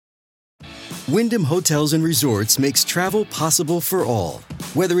Wyndham Hotels and Resorts makes travel possible for all.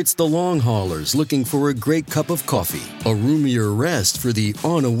 Whether it's the long haulers looking for a great cup of coffee, a roomier rest for the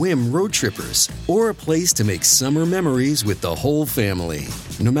on-a-whim road trippers, or a place to make summer memories with the whole family.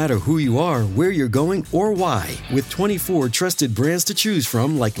 No matter who you are, where you're going, or why, with 24 trusted brands to choose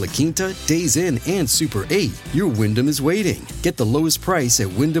from like La Quinta, Days Inn, and Super 8, your Wyndham is waiting. Get the lowest price at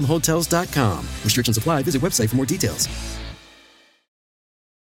WyndhamHotels.com. Restrictions apply. Visit website for more details.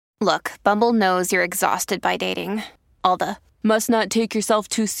 Look, Bumble knows you're exhausted by dating. All the, must not take yourself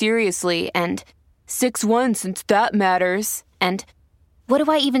too seriously, and 6'1" since that matters, and what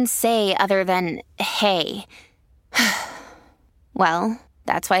do I even say other than, hey? Well,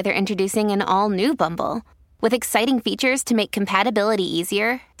 that's why they're introducing an all-new Bumble, with exciting features to make compatibility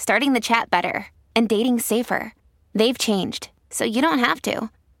easier, starting the chat better, and dating safer. They've changed, so you don't have to.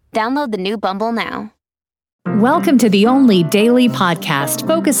 Download the new Bumble now. Welcome to the only daily podcast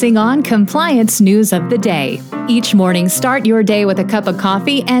focusing on compliance news of the day. Each morning, start your day with a cup of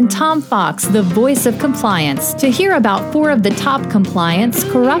coffee and Tom Fox, the voice of compliance, to hear about 4 of the top compliance,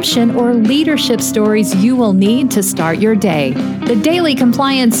 corruption, or leadership stories you will need to start your day. The Daily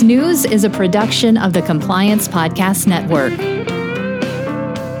Compliance News is a production of the Compliance Podcast Network.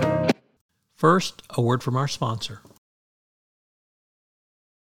 First, a word from our sponsor.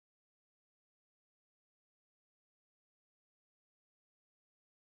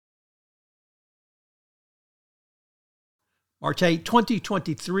 March 8,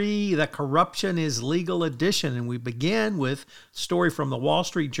 2023, The Corruption is Legal edition. And we begin with a story from the Wall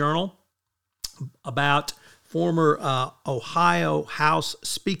Street Journal about former Ohio House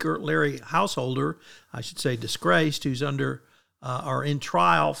Speaker Larry Householder, I should say disgraced, who's under or in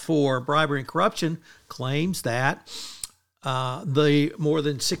trial for bribery and corruption, claims that the more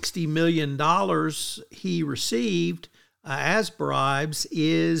than $60 million he received as bribes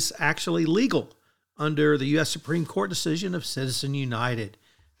is actually legal under the U.S. Supreme Court decision of Citizen United,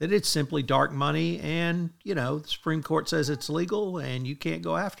 that it's simply dark money and, the Supreme Court says it's legal and you can't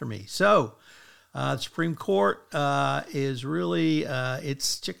go after me. So the Supreme Court is really,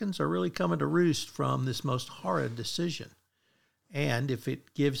 its chickens are really coming to roost from this most horrid decision. And if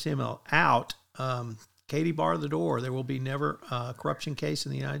it gives him out, Katie bar the door, there will be never a corruption case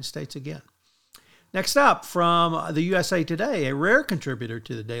in the United States again. Next up, from the USA Today, a rare contributor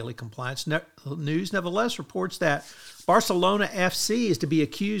to the Daily Compliance News, nevertheless reports that Barcelona FC is to be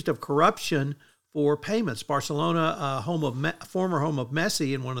accused of corruption for payments. Barcelona, former home of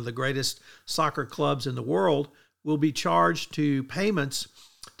Messi and one of the greatest soccer clubs in the world, will be charged to payments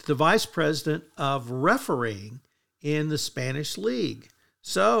to the vice president of refereeing in the Spanish league.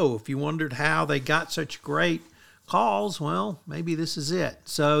 So if you wondered how they got such great calls, well, maybe this is it.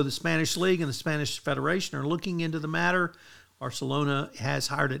 So the Spanish League and the Spanish Federation are looking into the matter. Barcelona has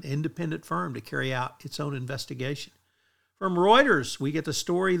hired an independent firm to carry out its own investigation. From Reuters, we get the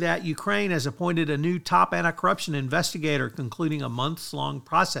story that Ukraine has appointed a new top anti-corruption investigator, concluding a months-long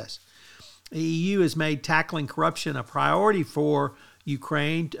process. The EU has made tackling corruption a priority for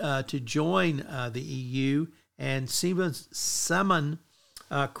Ukraine to join the EU, and Semyon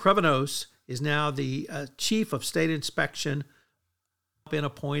Krevenos is now the chief of state inspection, been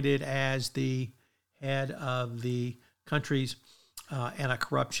appointed as the head of the country's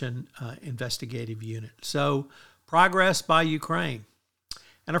anti-corruption investigative unit. So progress by Ukraine.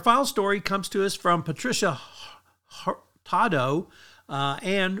 And our final story comes to us from Patricia Hurtado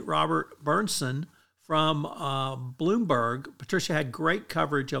and Robert Bernsen from Bloomberg. Patricia had great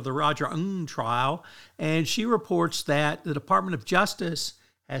coverage of the Roger Ng trial, and she reports that the Department of Justice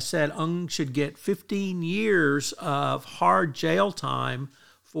has said Ng should get 15 years of hard jail time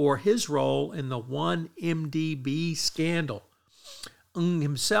for his role in the 1MDB scandal. Ng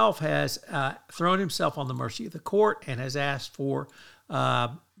himself has thrown himself on the mercy of the court and has asked for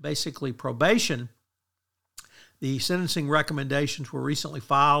basically probation. The sentencing recommendations were recently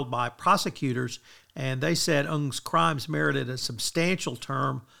filed by prosecutors, and they said Ng's crimes merited a substantial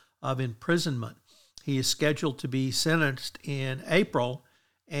term of imprisonment. He is scheduled to be sentenced in April,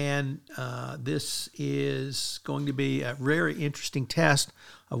 and this is going to be a very interesting test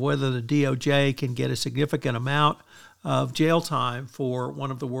of whether the DOJ can get a significant amount of jail time for one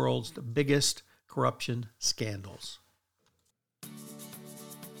of the world's biggest corruption scandals.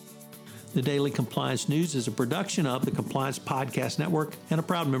 The Daily Compliance News is a production of the Compliance Podcast Network and a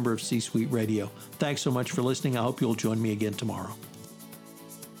proud member of C-Suite Radio. Thanks so much for listening. I hope you'll join me again tomorrow.